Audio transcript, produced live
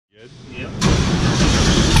Yep. Alright,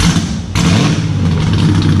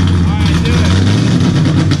 do it.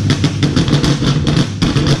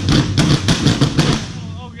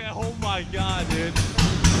 Okay, oh my god, dude.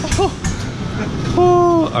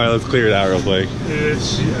 Alright, let's clear it out real quick.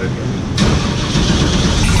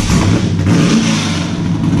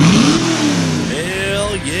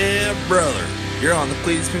 Hell yeah, brother. You're on the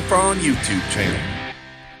Cleetus McFarland YouTube channel.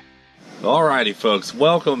 Alrighty folks,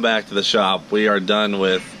 welcome back to the shop. We are done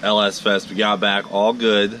with LS Fest. We got back all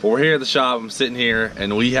good. But we're here at the shop, I'm sitting here,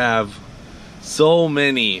 and we have so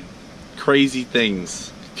many crazy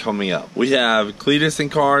things coming up. We have Cleetus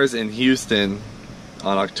and Cars in Houston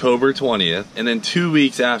on October 20th, and then 2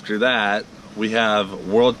 weeks after that, we have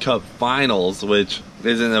World Cup Finals, which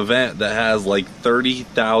is an event that has like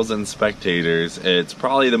 30,000 spectators. It's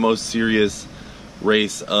probably the most serious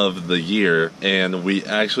race of the year, and we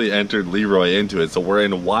actually entered Leroy into it. So we're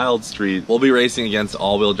in Wild Street. We'll be racing against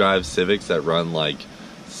all-wheel drive Civics that run like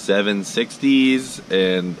 760s,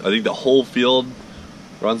 and I think the whole field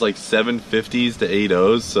runs like 750s to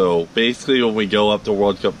 80s. So basically when we go up to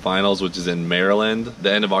World Cup Finals, which is in Maryland,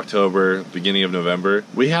 the end of October, beginning of November,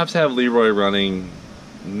 we have to have Leroy running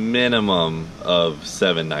minimum of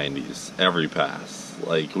 790s every pass.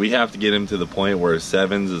 Like, we have to get him to the point where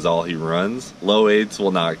 7s is all he runs. Low 8s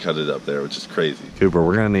will not cut it up there, which is crazy. Cooper,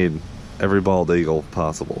 we're gonna need every bald eagle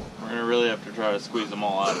possible. We're gonna really have to try to squeeze them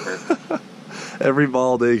all out of her. Every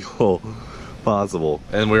bald eagle possible.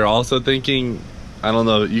 And we're also thinking, I don't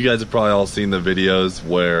know, you guys have probably all seen the videos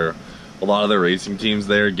where a lot of the racing teams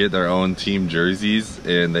there get their own team jerseys,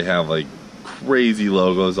 and they have like crazy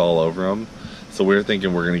logos all over them. So we're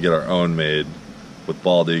thinking we're gonna get our own made with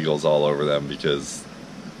bald eagles all over them, because,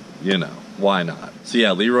 you know, why not? So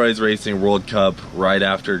yeah, Leroy's racing World Cup right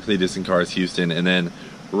after Cleetus and Cars Houston, and then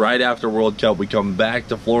right after World Cup we come back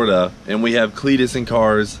to Florida and we have Cleetus and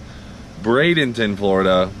Cars Bradenton,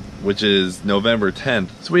 Florida, which is November 10th.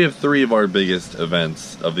 So we have 3 of our biggest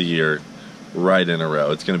events of the year right in a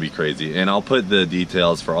row. It's gonna be crazy, and I'll put the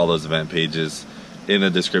details for all those event pages in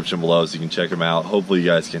the description below so you can check them out. Hopefully you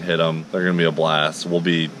guys can hit them. They're gonna be a blast. We'll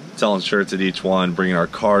be selling shirts at each one, bringing our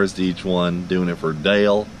cars to each one, doing it for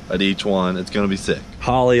Dale at each one. It's gonna be sick.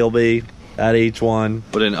 Holly will be at each one.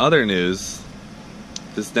 But in other news,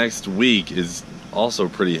 this next week is also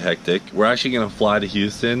pretty hectic. We're actually gonna fly to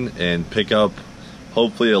Houston and pick up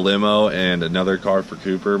hopefully a limo and another car for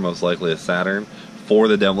Cooper, most likely a Saturn, for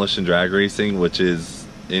the Demolition Drag Racing, which is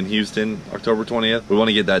in Houston, October 20th. We want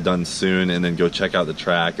to get that done soon and then go check out the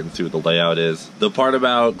track and see what the layout is. The part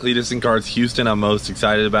about Cleetus and Cars Houston I'm most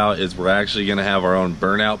excited about is we're actually going to have our own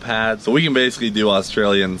burnout pad. So we can basically do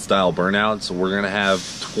Australian style burnouts. So we're going to have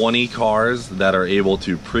 20 cars that are able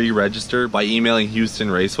to pre-register by emailing Houston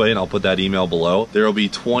Raceway, and I'll put that email below. There will be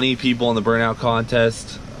 20 people in the burnout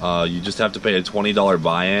contest. You just have to pay a $20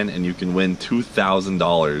 buy-in and you can win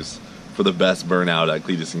 $2,000 for the best burnout at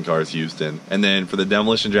Cleetus and Cars Houston. And then for the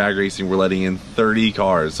Demolition Drag Racing, we're letting in 30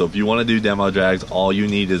 cars. So if you want to do demo drags, all you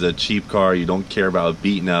need is a cheap car. You don't care about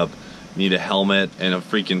beating up. You need a helmet and a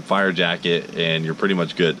freaking fire jacket, and you're pretty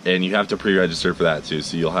much good. And you have to pre-register for that too.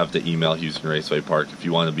 So you'll have to email Houston Raceway Park if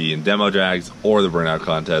you want to be in demo drags or the burnout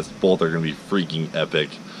contest. Both are going to be freaking epic,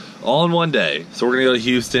 all in one day. So we're going to go to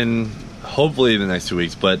Houston hopefully in the next 2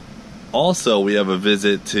 weeks. But also we have a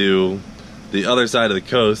visit to the other side of the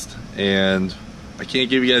coast, and I can't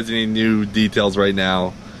give you guys any new details right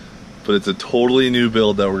now, but it's a totally new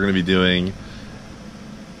build that we're going to be doing,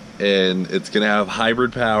 and it's going to have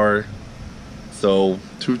hybrid power, so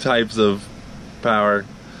 2 types of power.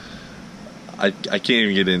 I can't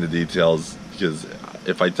even get into details, because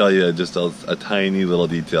if I tell you just a tiny little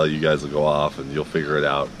detail, you guys will go off and you'll figure it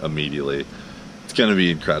out immediately. It's going to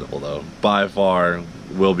be incredible though. By far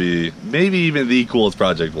will be maybe even the coolest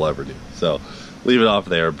project we'll ever do. So leave it off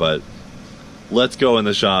there, but let's go in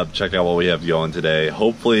the shop, check out what we have going today.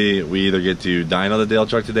 Hopefully we either get to dyno the Dale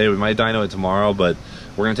truck today, we might dyno it tomorrow, but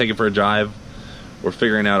we're gonna take it for a drive. We're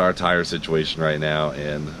figuring out our tire situation right now,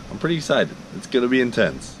 and I'm pretty excited. It's gonna be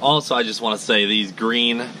intense. Also, I just wanna say these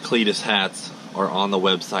green Cleetus hats are on the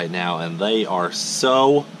website now, and they are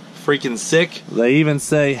so freaking sick. They even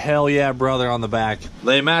say hell yeah brother on the back.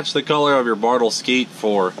 They match the color of your Bartle Skeet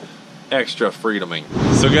for extra freedoming.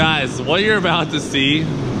 So guys, what you're about to see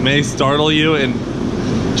may startle you, and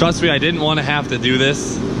trust me, I didn't want to have to do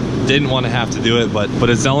this. Didn't want to have to do it, but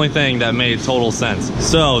it's the only thing that made total sense.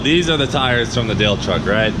 So these are the tires from the Dale truck,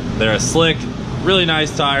 right? They're a slick, really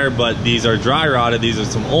nice tire, but these are dry rotted. These are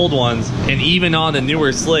some old ones, and even on the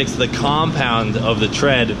newer slicks, the compound of the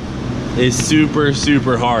tread is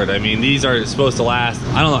super hard. I mean, these are supposed to last,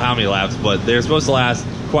 I don't know how many laps, but they're supposed to last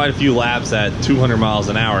quite a few laps at 200 miles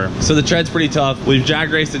an hour. So the tread's pretty tough. We've drag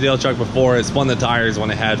raced the Dale truck before. It spun the tires when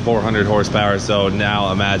it had 400 horsepower. So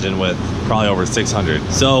now imagine with probably over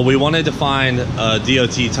 600. So we wanted to find a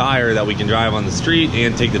DOT tire that we can drive on the street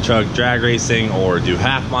and take the truck drag racing or do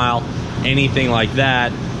half mile, anything like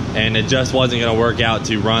that. And it just wasn't gonna work out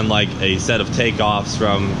to run like a set of takeoffs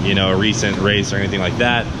from, you know, a recent race or anything like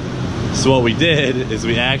that. So what we did is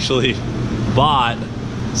we actually bought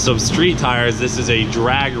some street tires. This is a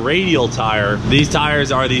drag radial tire. These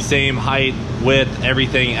tires are the same height, width,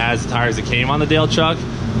 everything as the tires that came on the Dale truck,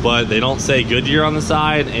 but they don't say Goodyear on the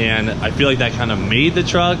side, and I feel like that kind of made the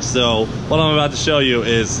truck. So what I'm about to show you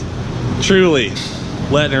is truly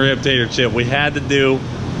letting a rip tater chip. We had to do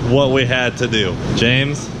what we had to do.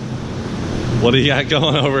 James, what do you got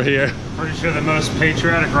going over here? Pretty sure the most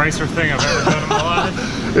patriotic racer thing I've ever done in my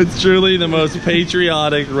life. It's truly the most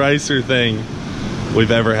patriotic racer thing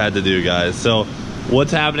we've ever had to do, guys. So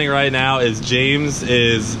what's happening right now is James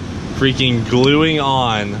is freaking gluing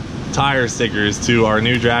on tire stickers to our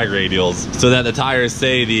new drag radials so that the tires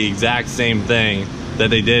say the exact same thing that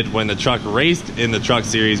they did when the truck raced in the truck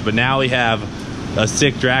series. But now we have a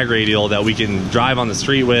sick drag radial that we can drive on the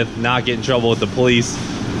street with, not get in trouble with the police,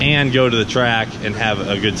 and go to the track and have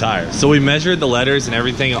a good tire. So we measured the letters and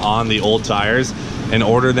everything on the old tires and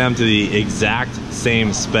ordered them to the exact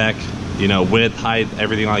same spec, you know, width, height,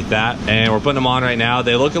 everything like that. And we're putting them on right now.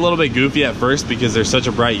 They look a little bit goofy at first because they're such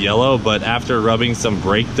a bright yellow, but after rubbing some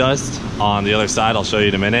brake dust on the other side, I'll show you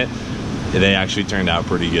in a minute, they actually turned out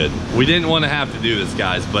pretty good. We didn't want to have to do this,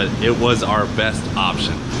 guys, but it was our best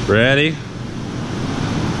option. Ready?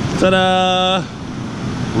 Ta-da!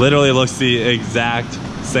 Literally looks the exact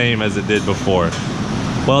same as it did before.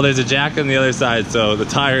 Well, there's a jack on the other side, so the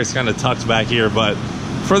tire is kind of tucked back here, but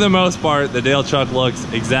for the most part, the Dale truck looks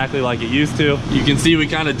exactly like it used to. You can see we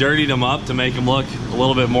kind of dirtied them up to make them look a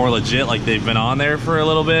little bit more legit, like they've been on there for a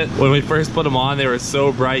little bit. When we first put them on, they were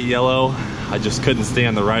so bright yellow, I just couldn't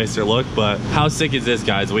stand the Ricer look. But how sick is this,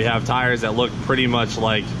 guys? We have tires that look pretty much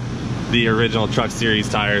like the original truck series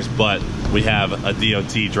tires, but we have a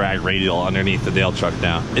DOT drag radial underneath the Dale truck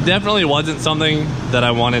now. It definitely wasn't something that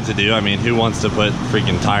I wanted to do. I mean, who wants to put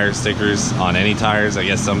freaking tire stickers on any tires? I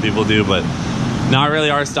guess some people do, but not really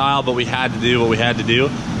our style. But we had to do what we had to do,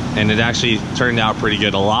 and it actually turned out pretty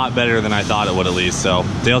good. A lot better than I thought it would, at least. So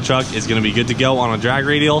Dale truck is gonna be good to go on a drag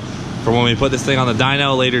radial for when we put this thing on the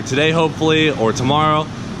dyno later today, hopefully, or tomorrow,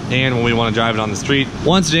 and when we want to drive it on the street.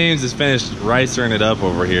 Once James is finished ricering it up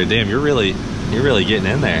over here, damn, you're really getting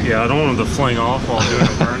in there. Yeah, I don't want them to fling off while doing a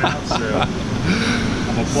burnout, so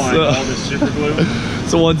I'm applying all this super glue.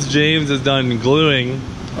 So once James is done gluing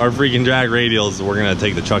our freaking drag radials, we're gonna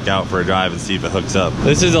take the truck out for a drive and see if it hooks up.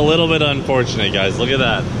 This is a little bit unfortunate, guys. Look at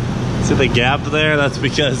that. See the gap there? That's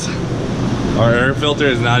because our air filter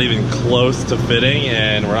is not even close to fitting,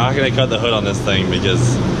 and we're not gonna cut the hood on this thing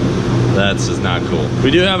because that's just not cool.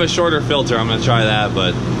 We do have a shorter filter. I'm gonna try that,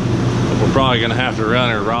 but we're probably gonna have to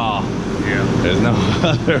run it raw. Yeah. There's no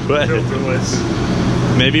other way.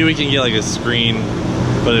 Filterless. Maybe we can get like a screen,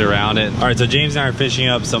 put it around it. All right, so James and I are fishing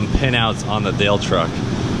up some pinouts on the Dale truck.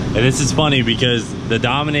 And this is funny because the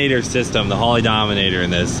Dominator system, the Holley Dominator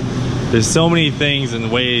in this, there's so many things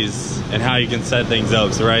and ways and how you can set things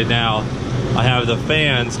up. So right now, I have the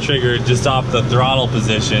fans triggered just off the throttle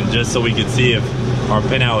position just so we could see if our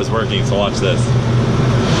pinout was working. So watch this.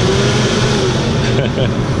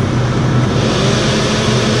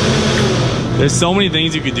 There's so many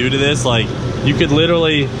things you could do to this. Like, you could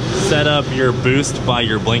literally set up your boost by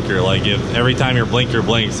your blinker. Like, if every time your blinker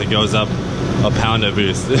blinks, it goes up a pound of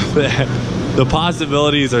boost. The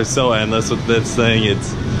possibilities are so endless with this thing.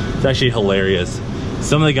 It's actually hilarious.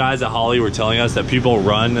 Some of the guys at Holley were telling us that people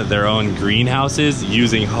run their own greenhouses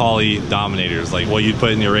using Holley Dominators, like what you'd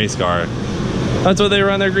put in your race car. That's what they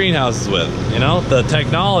run their greenhouses with. You know, the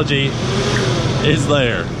technology is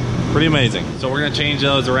there. Pretty amazing. So we're gonna change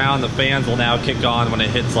those around. The fans will now kick on when it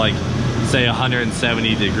hits like, say,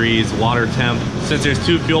 170 degrees water temp. Since there's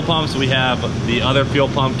two fuel pumps, we have the other fuel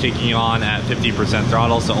pump kicking on at 50%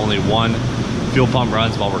 throttle, so only one fuel pump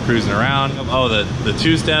runs while we're cruising around. Oh, the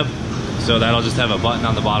two-step, so that'll just have a button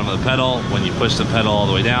on the bottom of the pedal. When you push the pedal all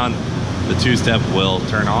the way down, the two-step will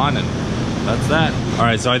turn on, and that's that. All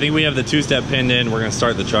right, so I think we have the two-step pinned in. We're gonna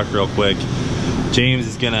start the truck real quick. James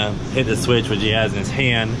is gonna hit the switch, which he has in his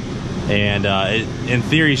hand, and it, in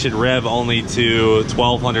theory, should rev only to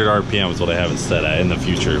 1200 RPM is what I have it set at. In the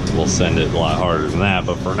future, we'll send it a lot harder than that,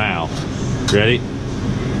 but for now, ready?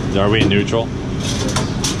 Are we in neutral? All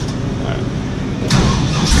right.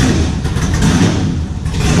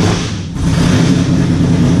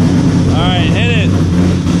 All right, hit it.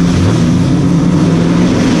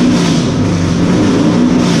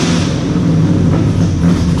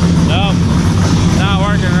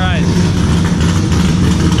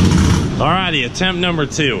 attempt number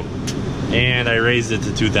 2. And I raised it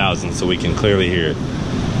to 2,000 so we can clearly hear it.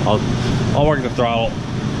 I'll work the throttle.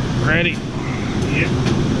 Ready? Yeah.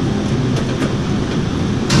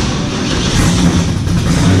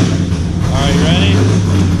 Alright, you ready?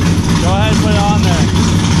 Go ahead and put it on there.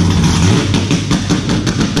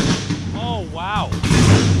 Oh, wow.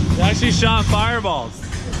 It actually shot fireballs.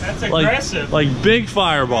 That's aggressive. Like big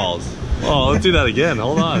fireballs. Oh, let's do that again.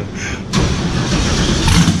 Hold on.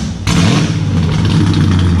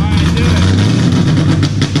 Alright, do it.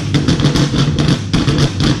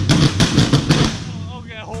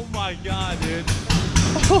 Okay, oh my god, dude.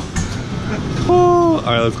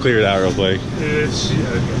 Alright, let's clear it out real quick. Okay.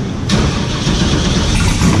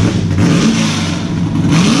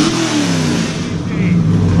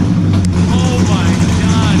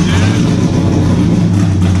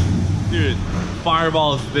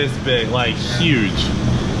 Fireball is this big, like huge.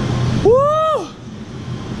 Woo!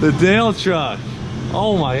 The Dale truck.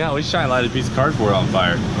 Oh my god, we should try and light a piece of cardboard on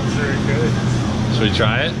fire. That's very good. Should we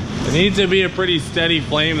try it? It needs to be a pretty steady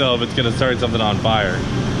flame though if it's gonna start something on fire.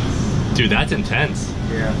 Dude, that's intense.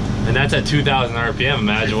 Yeah. And that's at 2,000 RPM.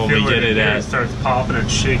 Imagine when we get it at... It starts popping and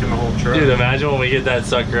shaking the whole truck. Dude, imagine when we get that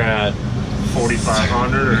sucker at...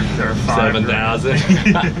 4,500 or 7,000.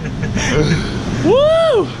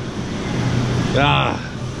 Woo! Ah,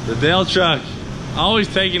 the Dale truck, always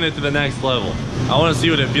taking it to the next level. I want to see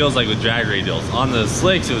what it feels like with drag radials. On the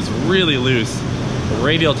slicks, it was really loose. The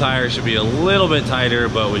radial tire should be a little bit tighter,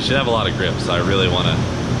 but we should have a lot of grip, so I really want to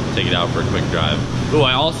take it out for a quick drive. Ooh,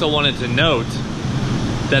 I also wanted to note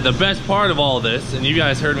that the best part of all of this, and you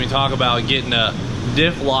guys heard me talk about getting a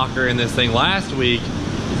diff locker in this thing last week,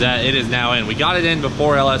 is that it is now in. We got it in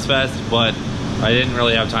before LS Fest, but I didn't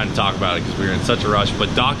really have time to talk about it because we were in such a rush.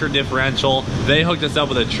 But Dr. Differential, they hooked us up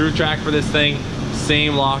with a true track for this thing.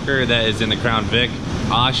 Same locker that is in the Crown Vic.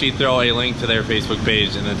 I'll actually throw a link to their Facebook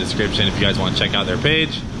page in the description if you guys want to check out their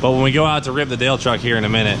page. But when we go out to rip the Dale truck here in a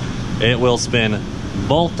minute, it will spin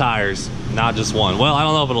both tires, not just one. Well, I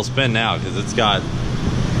don't know if it'll spin now because it's got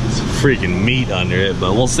some freaking meat under it,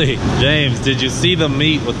 but we'll see. James, did you see the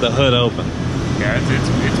meat with the hood open? Yeah, it's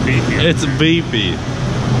beefy. It's beefy.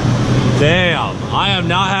 Damn, I am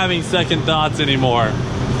not having second thoughts anymore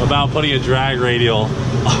about putting a drag radial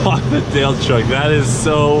on the Dale truck. That is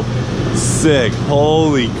so sick.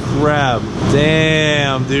 Holy crap.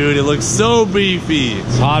 Damn, dude, it looks so beefy.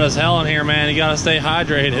 It's hot as hell in here, man. You gotta stay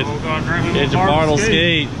hydrated. Get your Bartle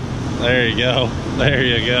skate. There you go. There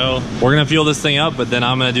you go. We're gonna fuel this thing up, but then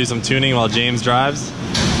I'm gonna do some tuning while James drives.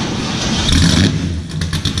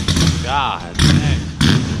 God dang.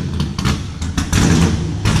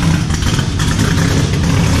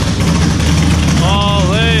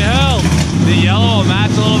 Holy hell! The yellow will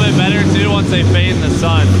match a little bit better too once they fade in the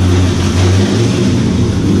sun.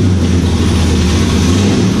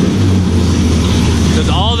 Because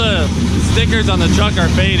all the stickers on the truck are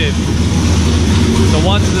faded. So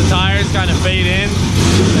once the tires kind of fade in,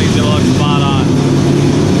 things gonna look spot on.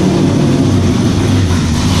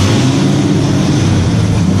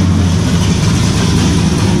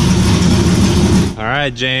 All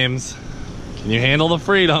right, James, can you handle the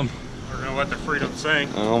freedom? Let the freedom sing.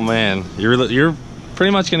 Oh man, you're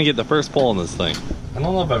pretty much gonna get the first pull on this thing. I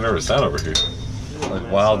don't know if I've ever sat over here, like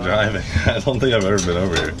while driving. I don't think I've ever been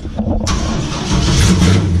over here.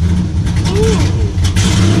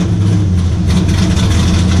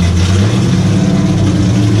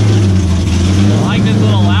 I like this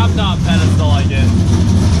little laptop pedestal I get.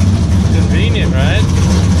 Convenient, right?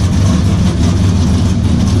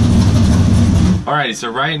 Alrighty, so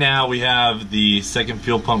right now we have the second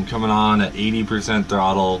fuel pump coming on at 80%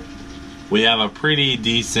 throttle. We have a pretty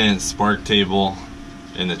decent spark table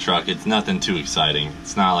in the truck. It's nothing too exciting.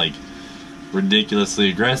 It's not like ridiculously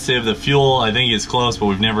aggressive. The fuel I think is close, but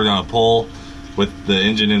we've never done a pull with the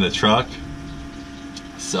engine in the truck.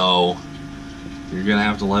 So you're gonna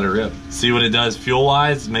have to let it rip. See what it does fuel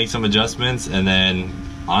wise, make some adjustments, and then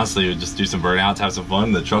honestly we'll just do some burnouts, have some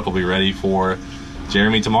fun. The truck will be ready for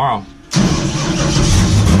Jeremy tomorrow.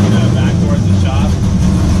 Back towards the shop.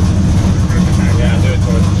 Yeah, do it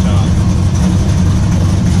towards the shop.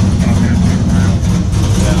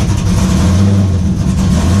 Yeah.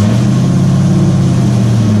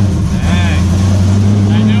 Dang.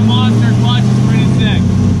 That new monster clutch is pretty sick.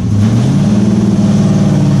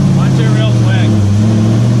 Punch it real quick.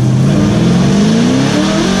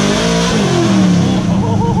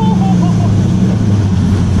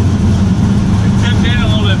 It tipped in a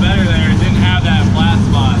little bit better there.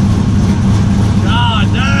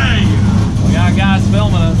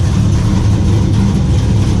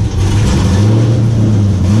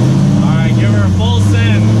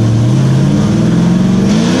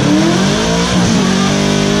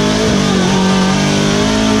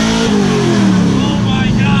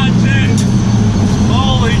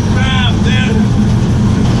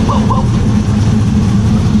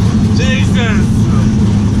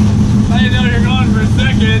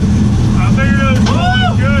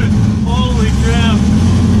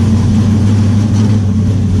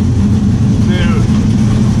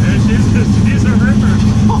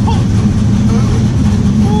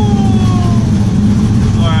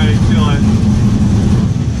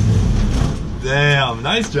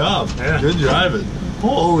 nice job. Yeah. Good driving.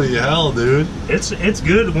 Holy hell, dude. It's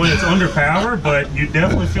good when it's under power, but you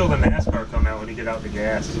definitely feel the NASCAR come out when you get out the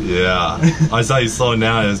gas. Yeah. I saw you slowing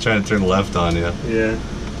down. I was trying to turn left on you. Yeah.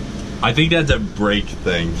 I think that's a brake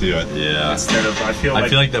thing too. Yeah. Instead of, I feel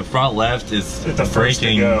like the front left is the first to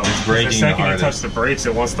braking. go. It's braking the second the you touch the brakes,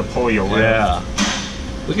 it wants to pull you away. Yeah.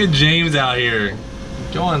 Look at James out here,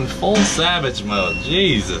 going full savage mode.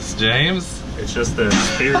 Jesus, James. It's just the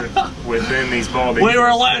spirit within these bald We eagles.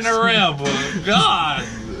 were letting her rip. God.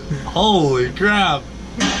 Holy crap.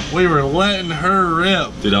 We were letting her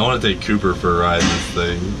rip. Dude, I want to take Cooper for a ride in this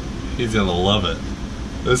thing. He's gonna love it.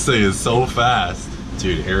 This thing is so fast.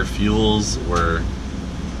 Dude, air fuels were,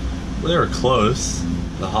 they were close.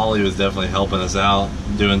 The Holly was definitely helping us out,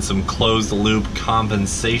 doing some closed loop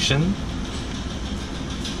compensation.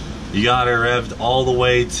 You got her revved all the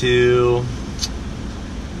way to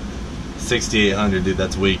 6,800, dude,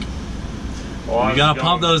 that's weak. Well, you gotta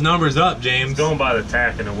pump those numbers up, James. Going by the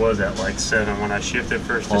tack, and it was at like 7 when I shifted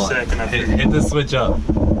first to second. I Hit the switch up.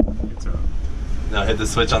 It's up. No, hit the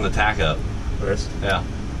switch on the tack up. This? Yeah.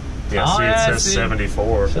 Yeah, Oh, see, yeah, it says see.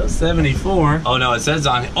 74. Shows 74. Oh no, it says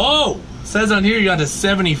on. Oh, it says on here you got to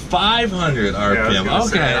 7,500 RPM. Yeah,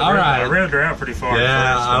 okay, all right. I revved her out pretty far.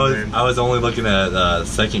 Yeah, first, I was only looking at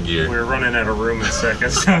second gear. We were running out of room in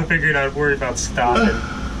second, so I figured I'd worry about stopping.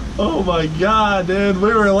 Oh my god, dude,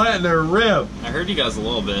 we were letting her rip. I heard you guys a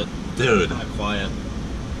little bit. Dude, Quiet.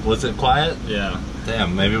 was it quiet? Yeah.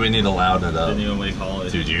 Damn, maybe we need to louden it up. Didn't even wake Holly.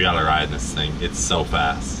 Dude, you gotta ride this thing. It's so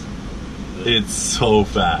fast. It's so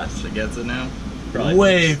fast. It gets it now?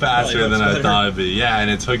 Way faster than I thought it'd be. Yeah, and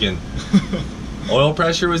it's hooking. Oil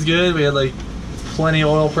pressure was good. We had like plenty of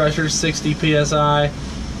oil pressure, 60 psi,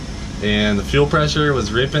 and the fuel pressure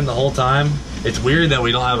was ripping the whole time. It's weird that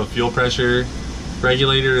we don't have a fuel pressure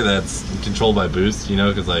regulator that's controlled by boost, you know,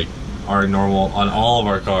 because like our normal, on all of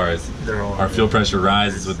our cars, our fuel pressure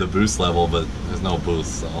rises with the boost level, but there's no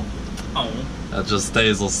boost, so that just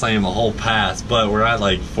stays the same the whole pass. But we're at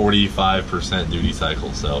like 45% duty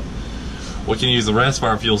cycle, so we can use the rest of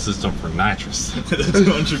our fuel system for nitrous. The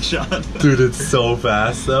 200 shot. Dude, it's so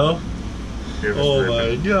fast though. Oh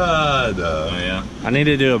my god. Oh yeah. I need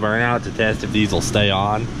to do a burnout to test if these will stay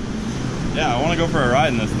on. Yeah, I want to go for a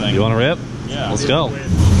ride in this thing. You want to rip? Yeah. Let's go. Dude,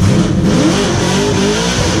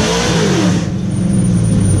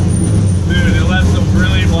 it left some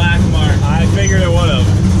really black marks. I figured it would have.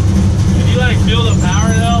 If you like feel the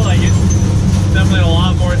power though, like it's definitely a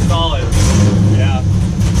lot more solid. Yeah.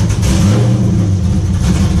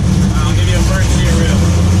 I'll give you a first gear rip.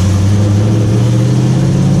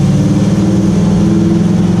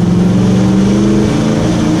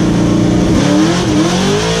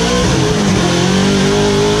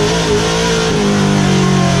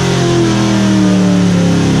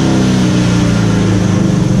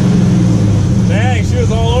 Dang, she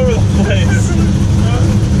was all over the place.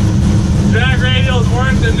 Drag radials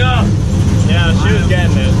weren't enough. Yeah, she was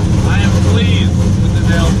getting it. I am pleased with the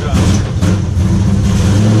nail truck.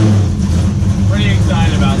 Pretty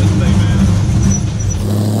excited about this thing, man.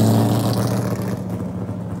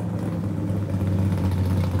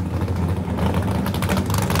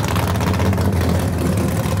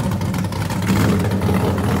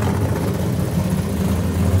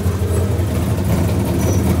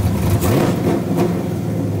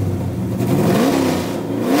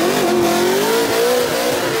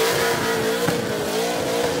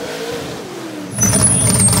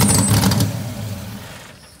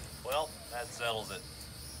 Well, that settles it.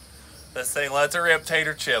 This thing lets her rip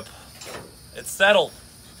tater chip. It's settled.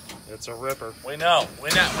 It's a ripper. We know. We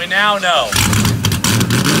now know.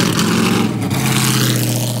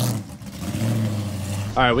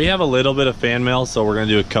 All right, we have a little bit of fan mail, so we're gonna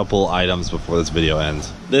do a couple items before this video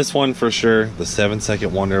ends. This one for sure, the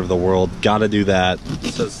 7-second wonder of the world. Gotta do that.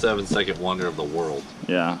 It says 7-second wonder of the world.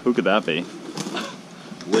 Yeah, who could that be?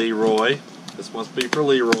 Leroy. This must be for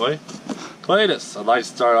Leroy. Cleetus, I'd like to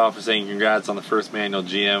start off with saying congrats on the first manual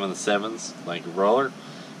GM in the 7s. Thank you, brother.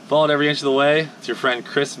 Followed every inch of the way. It's your friend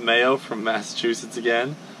Chris Mayo from Massachusetts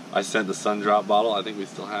again. I sent the sun drop bottle. I think we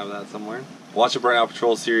still have that somewhere. Watch the Burnout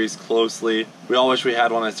Patrol series closely. We all wish we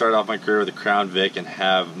had one. I started off my career with a Crown Vic and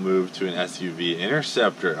have moved to an SUV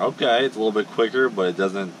Interceptor. Okay, it's a little bit quicker, but it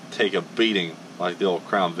doesn't take a beating like the old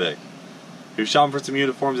Crown Vic. We were shopping for some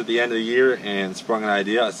uniforms at the end of the year and sprung an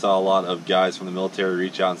idea. I saw a lot of guys from the military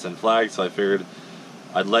reach out and send flags, so I figured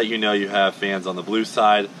I'd let you know you have fans on the blue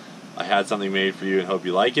side. I had something made for you and hope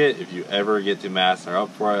you like it. If you ever get to Mass and are up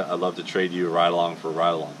for it, I'd love to trade you a ride-along for a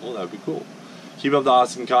ride-along. Oh, that would be cool. Keep up the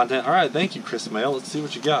awesome content. All right, thank you, Chris Mail. Let's see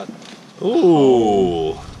what you got.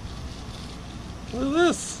 Ooh. What is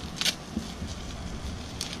this?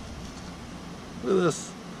 at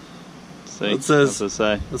this. See, It says, what's it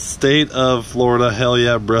say? the state of Florida, hell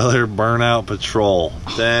yeah, brother, burnout patrol.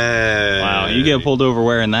 Dang. Wow, you get pulled over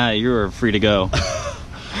wearing that, you are free to go.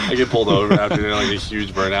 I get pulled over after doing like a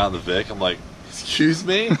huge burnout in the Vic. I'm like, excuse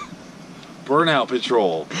me? Burnout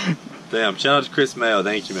patrol. Damn, shout out to Chris Mayo.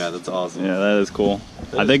 Thank you, man. That's awesome. Yeah, that is cool.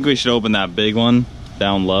 I think we should open that big one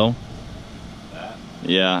down low. That?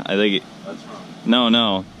 Yeah, I think. That's wrong.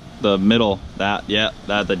 No, the middle. That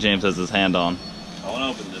James has his hand on. I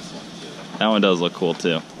want to open this one too. That one does look cool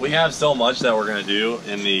too. We have so much that we're going to do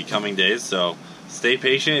in the coming days, so stay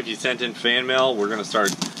patient. If you sent in fan mail, we're going to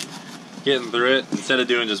start getting through it. Instead of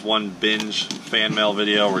doing just one binge fan mail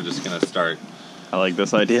video, we're just going to start I like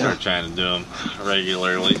this idea. trying to do them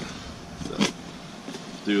regularly. So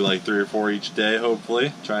do like 3 or 4 each day,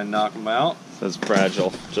 hopefully. Try and knock them out. It says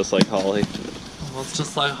fragile, just like Holly. Well, it's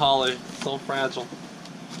just like Holly, so fragile.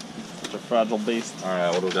 Such a fragile beast. All right,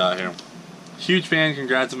 what do we got here? Huge fan,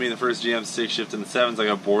 congrats on being the first GM stick shift in the 7s. I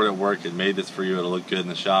got bored at work and made this for you. It'll look good in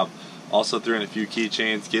the shop. Also threw in a few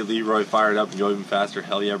keychains. Get Leroy fired up and go even faster.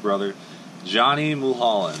 Hell yeah, brother. Johnny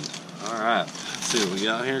Mulholland. All right, let's see what we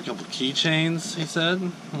got here. A couple keychains, he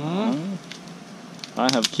said. I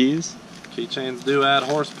have keys. Keychains do add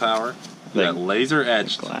horsepower. We got laser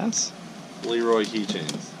etched Glass. Leroy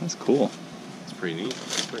keychains. That's cool. It's pretty neat.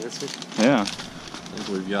 Yeah. I think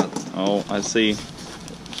we've got, Oh, I see.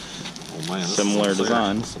 oh man, this is Similar some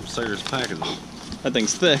design. Some serious packaging. That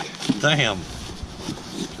thing's thick. Damn.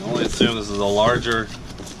 You can only assume this is a larger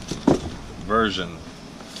version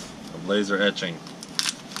of laser etching.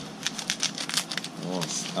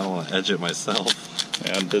 I don't want to etch it myself.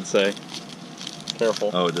 Yeah, it did say.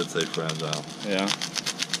 Careful. Oh, it did say fragile. Yeah.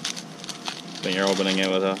 I think you're opening it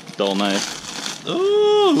with a dull knife.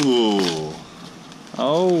 Ooh.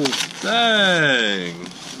 Oh, Dang.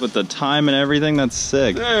 with the time and everything, that's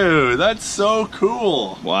sick. Dude, that's so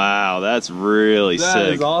cool. Wow, that's really That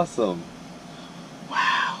sick. is awesome.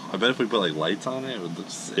 Wow. I bet if we put like lights on it, it would look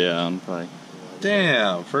sick. Yeah, I'm probably.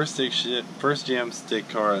 Damn. First GM stick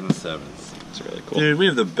car in the 7s. It's really cool. Dude, we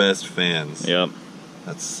have the best fans. Yep.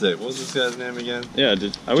 That's sick. What was this guy's name again? Yeah,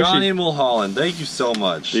 I wish Johnny Mulholland. Thank you so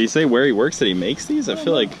much. Did he say where he works that he makes these? I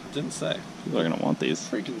feel like Didn't say. people are gonna want these.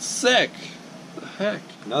 Freaking sick. What the heck?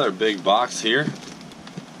 Another big box here.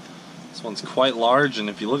 This one's quite large, and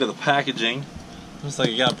if you look at the packaging, looks like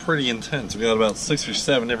it got pretty intense. We got about 6 or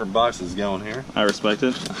 7 different boxes going here. I respect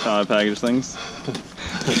it. How I package things.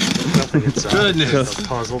 It's Goodness. a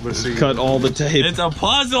puzzle to see. Cut all the tape. It's a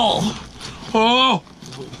puzzle! Oh!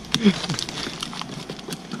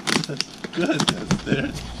 Goodness,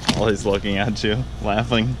 dude. While he's looking at you,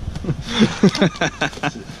 laughing. Quit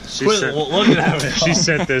looking at me. She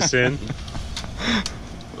sent this in.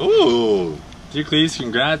 Ooh. Dear Cleetus,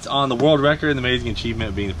 congrats on the world record and the amazing achievement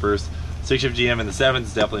of being the first 6-shift GM in the 7s.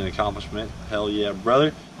 It's definitely an accomplishment. Hell yeah,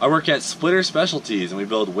 brother. I work at Splitter Specialties and we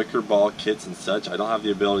build wicker ball kits and such. I don't have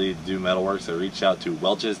the ability to do metalwork, so I reached out to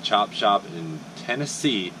Welch's Chop Shop in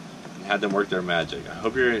Tennessee and had them work their magic. I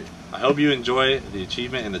hope you enjoy the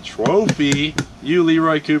achievement and the trophy. You,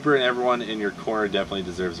 Leroy, Cooper, and everyone in your corner definitely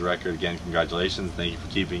deserves the record. Again, congratulations. Thank you for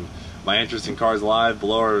keeping my interest in cars alive.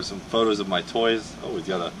 Below are some photos of my toys. Oh, he's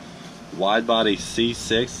got a wide body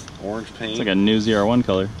C6 orange paint. It's like a new ZR1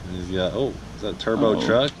 color. And he's got, oh, is that a turbo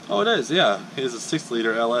truck? Oh, it is, yeah. He has a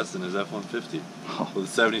 6-liter LS in his F-150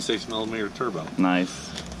 with a 76mm turbo.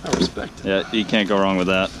 Nice. I respect it. Yeah, you can't go wrong with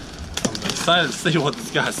that. I'm excited to see what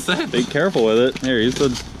this guy said. Be careful with it. Here, use the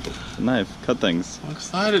knife. Cut things. I'm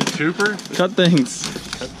excited, Cooper. Cut things.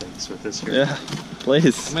 Cut things with this here. Yeah,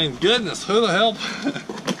 please. I mean, goodness, who the hell?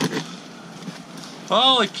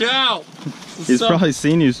 Holy cow! He's probably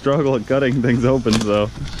seen you struggle at cutting things open, so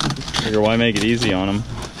figure why make it easy on him.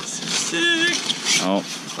 Sick. Oh,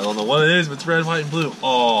 I don't know what it is, but it's red, white, and blue.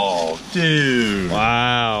 Oh, dude.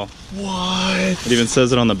 wow. What? It even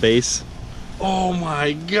says it on the base. Oh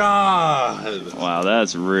my god. Wow,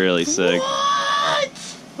 that's really sick.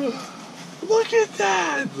 What? Look at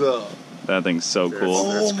that. That thing's so cool.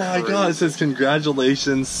 Oh my god, it says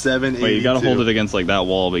congratulations 782. Wait, you gotta hold it against like that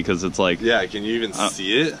wall because it's like... Yeah, can you even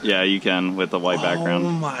see it? Yeah, you can with the white Oh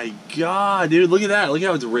background. my god, dude, look at that. Look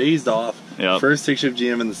how it's raised off. Yep. First 6-shift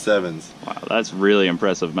GM in the 7s. Wow, that's really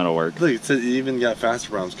impressive metalwork. Look, it says it even got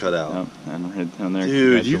Fasterproms cut out. Yep, and right down there.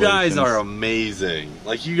 Dude, you guys congratulations. are amazing.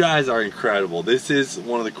 Like, you guys are incredible. This is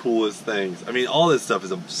one of the coolest things. I mean, all this stuff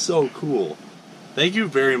is so cool. Thank you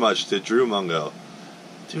very much to Drew Mungo.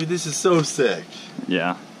 Dude, this is so sick.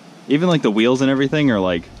 Yeah. Even like the wheels and everything are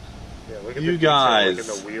like... Yeah, look at You the detail, guys look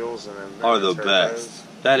at the wheels and then Are the turbos.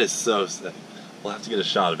 best. That is so sick. We'll have to get a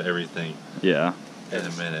shot of everything Yeah. in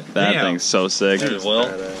a minute. That Damn. thing's so sick. Dude, well,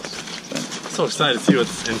 Badass. so excited to see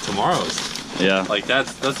what's in tomorrow's. Yeah. Like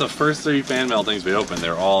that's the first 3 fan mail things we opened.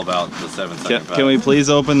 They're all about the 7-second Can we please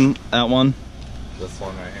open that one? This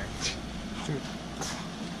one right here.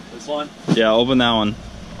 This one? Yeah, open that one.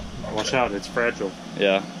 Watch out, it's fragile.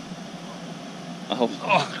 Yeah.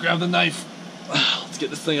 Oh, grab the knife. Let's get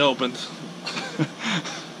this thing opened.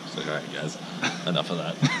 It's like, all right, guys, enough of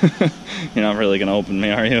that. You're not really gonna open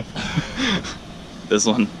me, are you? This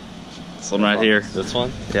one. This one right here. This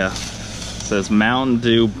one? Yeah. It says Mountain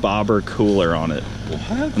Dew Bobber Cooler on it.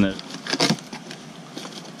 What? And it,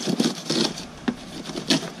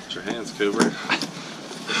 Put your hands, Cooper.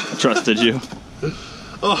 trusted you.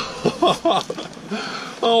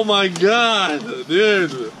 Oh my god,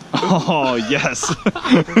 dude. Oh, yes.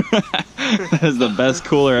 That is the best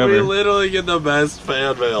cooler ever. We literally get the best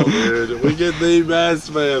fan mail, dude. We get the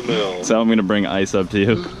best fan mail. So I'm gonna bring ice up to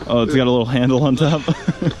you. Oh, it's got a little handle on top.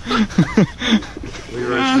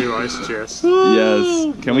 Leroy's new ice chest.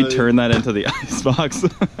 Yes. Can we turn that into the ice box?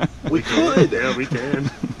 We could. Yeah, we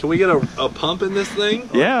can. Can we get a pump in this thing?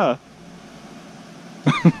 Yeah.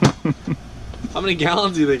 How many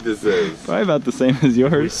gallons do you think this is? Probably about the same as We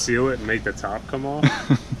yours. seal it and make the top come off.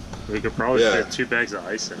 We could probably fit 2 bags of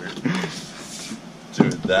ice in it.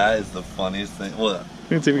 Dude, that is the funniest thing. What? You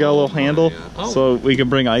can see we got a little handle, so we can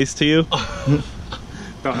bring ice to you. The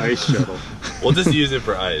ice shuttle. We'll just use it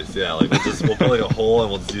for ice. Yeah, like we'll put like a hole and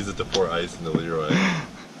we'll just use it to pour ice into Leroy.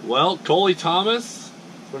 Well, Coley Thomas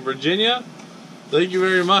from Virginia, thank you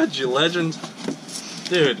very much, you legend.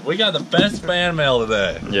 Dude, we got the best fan mail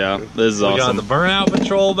today. Yeah, this is awesome. We got the Burnout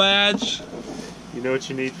Patrol badge. You know what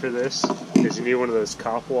you need for this? Is you need one of those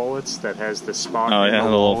cop wallets that has the spot. Oh in yeah, the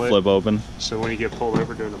little wallet. flip open. So when you get pulled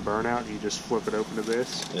over doing a burnout, you just flip it open to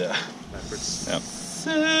this. Yeah. Backwards. Yep.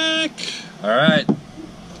 Sick. All right.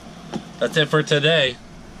 That's it for today.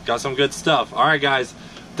 Got some good stuff. All right, guys.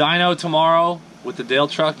 Dyno tomorrow with the Dale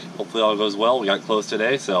truck. Hopefully all goes well. We got close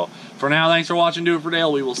today. So for now, thanks for watching Do It for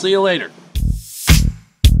Dale. We will see you later.